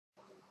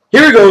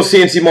Here we go,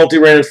 C&C Multi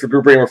Randoms for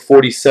group rating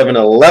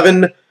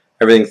 4711.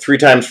 Everything 3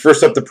 times.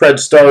 First up, the Pred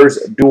Stars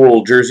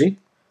dual jersey.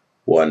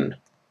 1,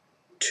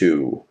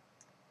 2,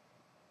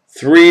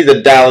 3.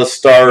 The Dallas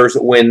Stars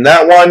win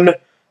that one.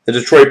 The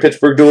Detroit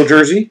Pittsburgh dual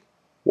jersey.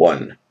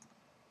 1,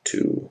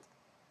 2,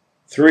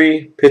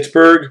 3.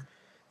 Pittsburgh.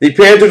 The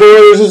Panthers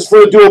Oilers is for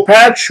the dual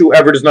patch.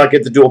 Whoever does not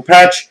get the dual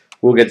patch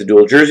will get the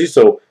dual jersey.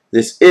 So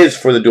this is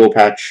for the dual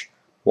patch.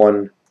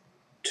 1,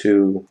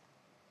 2.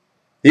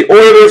 The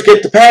Oilers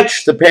get the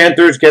patch, the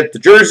Panthers get the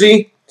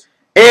jersey,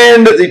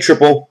 and the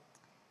triple.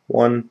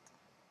 1,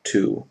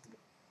 2.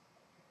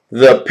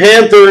 The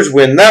Panthers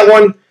win that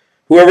one.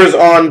 Whoever's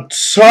on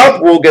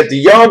top will get the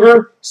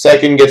Yager,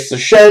 second gets the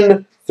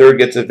Shen, third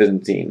gets the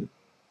Byzantine.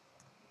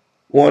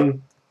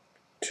 1,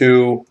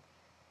 2,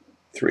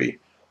 3.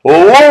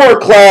 Lower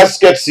class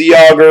gets the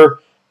Yager,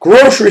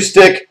 Grocery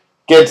Stick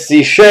gets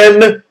the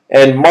Shen,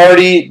 and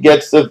Marty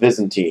gets the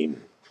Byzantine.